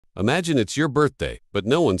Imagine it's your birthday, but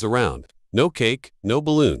no one's around. No cake, no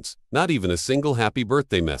balloons, not even a single happy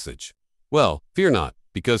birthday message. Well, fear not,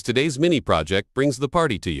 because today's mini project brings the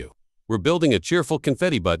party to you. We're building a cheerful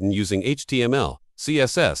confetti button using HTML,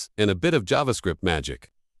 CSS, and a bit of JavaScript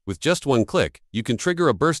magic. With just one click, you can trigger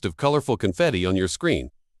a burst of colorful confetti on your screen,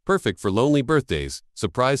 perfect for lonely birthdays,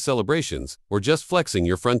 surprise celebrations, or just flexing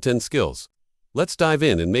your front-end skills. Let's dive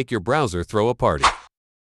in and make your browser throw a party.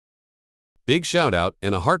 Big shout out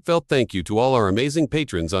and a heartfelt thank you to all our amazing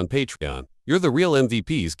patrons on Patreon. You're the real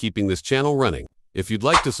MVPs keeping this channel running. If you'd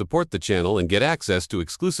like to support the channel and get access to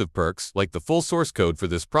exclusive perks like the full source code for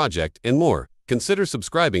this project and more, consider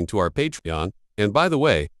subscribing to our Patreon. And by the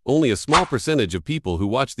way, only a small percentage of people who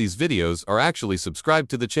watch these videos are actually subscribed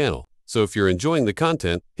to the channel. So if you're enjoying the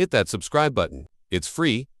content, hit that subscribe button. It's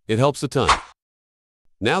free, it helps a ton.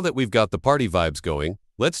 Now that we've got the party vibes going,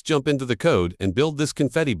 let's jump into the code and build this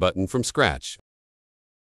confetti button from scratch.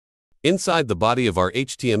 Inside the body of our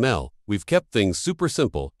HTML, we've kept things super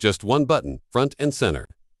simple, just one button, front and center.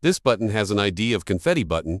 This button has an ID of confetti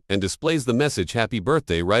button and displays the message happy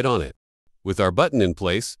birthday right on it. With our button in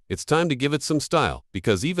place, it's time to give it some style,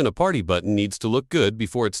 because even a party button needs to look good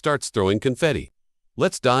before it starts throwing confetti.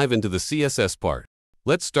 Let's dive into the CSS part.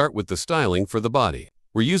 Let's start with the styling for the body.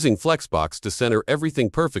 We're using Flexbox to center everything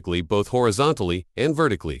perfectly both horizontally and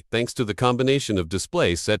vertically thanks to the combination of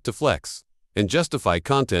display set to flex and justify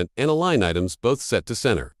content and align items both set to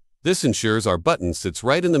center. This ensures our button sits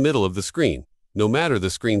right in the middle of the screen, no matter the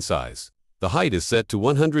screen size. The height is set to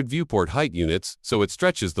 100 viewport height units so it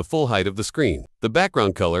stretches the full height of the screen. The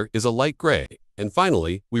background color is a light gray. And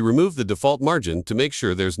finally, we remove the default margin to make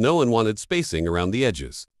sure there's no unwanted spacing around the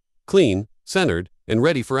edges. Clean, centered, and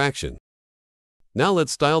ready for action. Now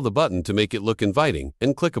let's style the button to make it look inviting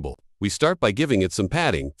and clickable. We start by giving it some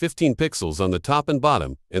padding, 15 pixels on the top and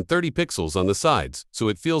bottom, and 30 pixels on the sides, so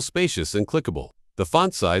it feels spacious and clickable. The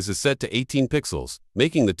font size is set to 18 pixels,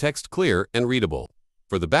 making the text clear and readable.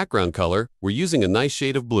 For the background color, we're using a nice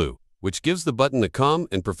shade of blue, which gives the button a calm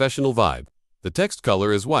and professional vibe. The text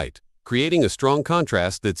color is white, creating a strong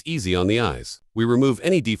contrast that's easy on the eyes. We remove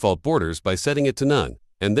any default borders by setting it to none,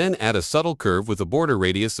 and then add a subtle curve with a border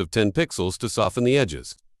radius of 10 pixels to soften the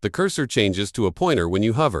edges. The cursor changes to a pointer when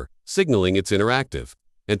you hover, signaling it's interactive.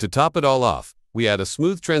 And to top it all off, we add a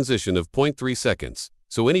smooth transition of 0.3 seconds,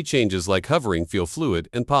 so any changes like hovering feel fluid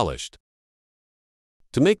and polished.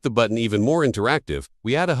 To make the button even more interactive,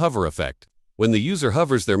 we add a hover effect. When the user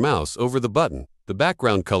hovers their mouse over the button, the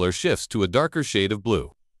background color shifts to a darker shade of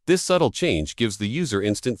blue. This subtle change gives the user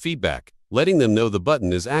instant feedback, letting them know the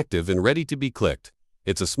button is active and ready to be clicked.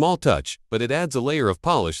 It's a small touch, but it adds a layer of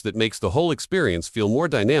polish that makes the whole experience feel more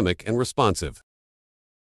dynamic and responsive.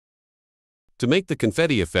 To make the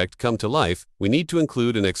confetti effect come to life, we need to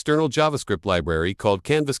include an external JavaScript library called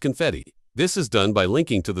Canvas Confetti. This is done by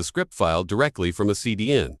linking to the script file directly from a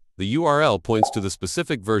CDN. The URL points to the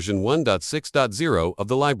specific version 1.6.0 of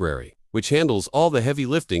the library, which handles all the heavy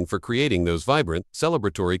lifting for creating those vibrant,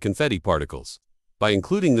 celebratory confetti particles. By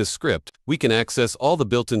including this script, we can access all the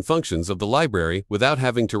built-in functions of the library without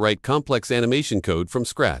having to write complex animation code from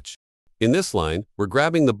scratch. In this line, we're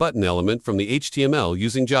grabbing the button element from the HTML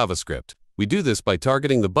using JavaScript. We do this by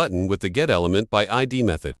targeting the button with the getElementById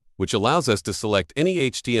method, which allows us to select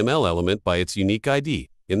any HTML element by its unique ID.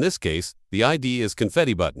 In this case, the ID is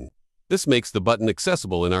confetti button. This makes the button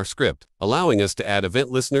accessible in our script, allowing us to add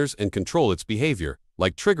event listeners and control its behavior,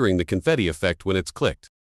 like triggering the confetti effect when it's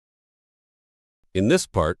clicked. In this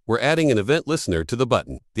part, we're adding an event listener to the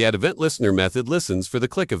button. The addEventListener method listens for the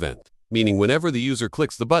click event, meaning whenever the user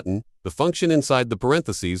clicks the button, the function inside the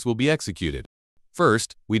parentheses will be executed.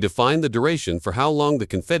 First, we define the duration for how long the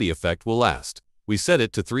confetti effect will last. We set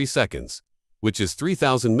it to 3 seconds, which is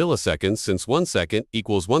 3000 milliseconds since 1 second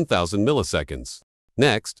equals 1000 milliseconds.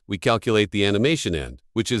 Next, we calculate the animation end,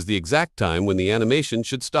 which is the exact time when the animation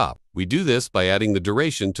should stop. We do this by adding the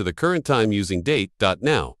duration to the current time using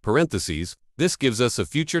date.now, parentheses. This gives us a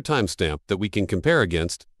future timestamp that we can compare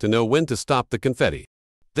against to know when to stop the confetti.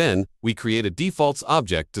 Then, we create a defaults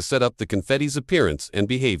object to set up the confetti's appearance and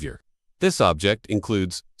behavior. This object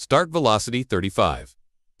includes start velocity 35.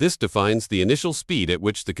 This defines the initial speed at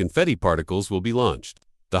which the confetti particles will be launched.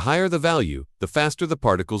 The higher the value, the faster the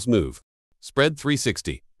particles move. Spread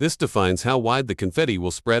 360. This defines how wide the confetti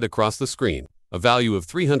will spread across the screen. A value of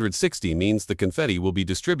 360 means the confetti will be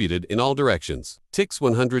distributed in all directions. Ticks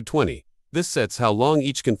 120. This sets how long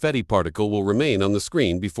each confetti particle will remain on the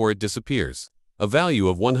screen before it disappears. A value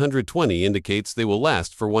of 120 indicates they will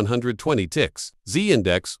last for 120 ticks.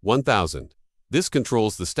 Z-index 1000. This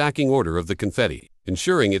controls the stacking order of the confetti,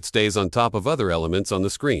 ensuring it stays on top of other elements on the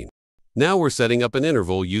screen. Now we're setting up an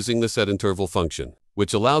interval using the setInterval function,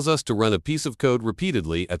 which allows us to run a piece of code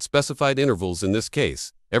repeatedly at specified intervals, in this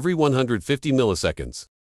case, every 150 milliseconds.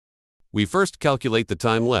 We first calculate the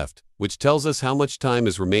time left, which tells us how much time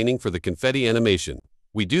is remaining for the confetti animation.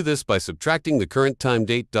 We do this by subtracting the current time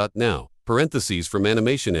date.now, parentheses from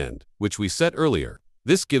animation end, which we set earlier.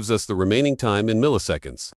 This gives us the remaining time in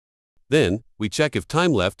milliseconds. Then, we check if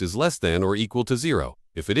time left is less than or equal to 0.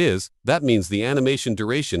 If it is, that means the animation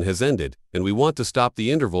duration has ended, and we want to stop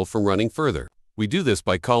the interval from running further. We do this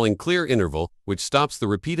by calling clearInterval, which stops the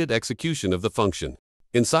repeated execution of the function.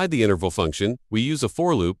 Inside the interval function, we use a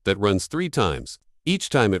for loop that runs 3 times. Each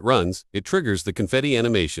time it runs, it triggers the confetti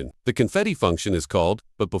animation. The confetti function is called,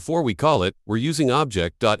 but before we call it, we're using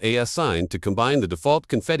object.assign to combine the default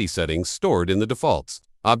confetti settings stored in the defaults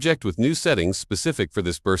object with new settings specific for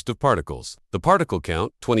this burst of particles. The particle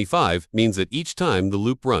count, 25, means that each time the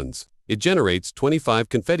loop runs, it generates 25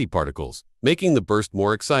 confetti particles, making the burst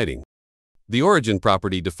more exciting. The origin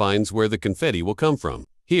property defines where the confetti will come from.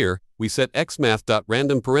 Here, we set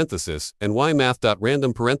xmath.random parenthesis and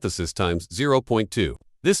ymath.random parenthesis times 0.2.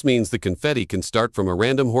 This means the confetti can start from a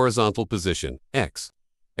random horizontal position, x,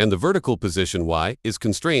 and the vertical position, y, is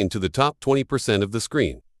constrained to the top 20% of the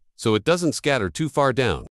screen, so it doesn't scatter too far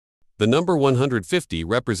down. The number 150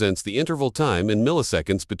 represents the interval time in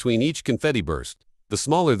milliseconds between each confetti burst. The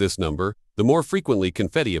smaller this number, the more frequently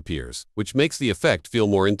confetti appears, which makes the effect feel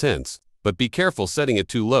more intense. But be careful, setting it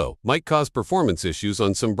too low might cause performance issues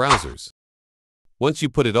on some browsers. Once you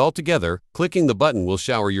put it all together, clicking the button will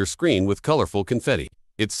shower your screen with colorful confetti.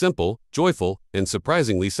 It's simple, joyful, and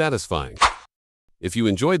surprisingly satisfying. If you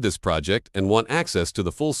enjoyed this project and want access to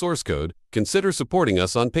the full source code, consider supporting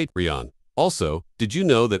us on Patreon. Also, did you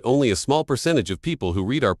know that only a small percentage of people who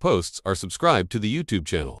read our posts are subscribed to the YouTube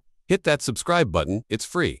channel? Hit that subscribe button, it's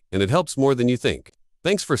free, and it helps more than you think.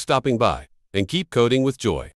 Thanks for stopping by, and keep coding with joy.